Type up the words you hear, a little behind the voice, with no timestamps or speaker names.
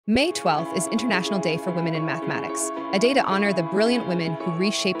May 12th is International Day for Women in Mathematics, a day to honor the brilliant women who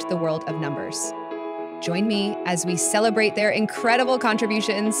reshaped the world of numbers. Join me as we celebrate their incredible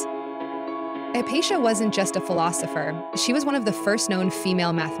contributions. Hypatia wasn't just a philosopher, she was one of the first known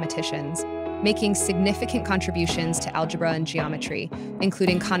female mathematicians, making significant contributions to algebra and geometry,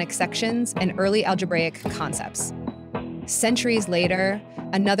 including conic sections and early algebraic concepts. Centuries later,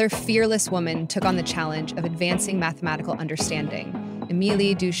 another fearless woman took on the challenge of advancing mathematical understanding,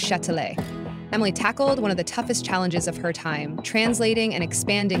 Émilie du Châtelet. Emily tackled one of the toughest challenges of her time, translating and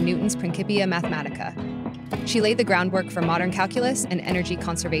expanding Newton's Principia Mathematica. She laid the groundwork for modern calculus and energy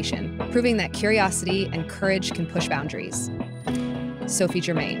conservation, proving that curiosity and courage can push boundaries. Sophie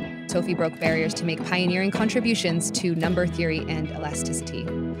Germain. Sophie broke barriers to make pioneering contributions to number theory and elasticity.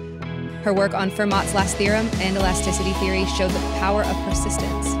 Her work on Fermat's last theorem and elasticity theory showed the power of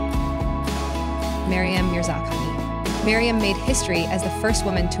persistence. Maryam Mirzakhani. Maryam made history as the first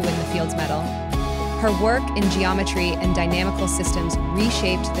woman to win the Fields Medal. Her work in geometry and dynamical systems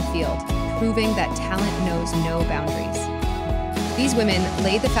reshaped the field, proving that talent knows no boundaries. These women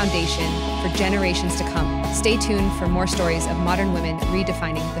laid the foundation for generations to come. Stay tuned for more stories of modern women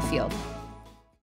redefining the field.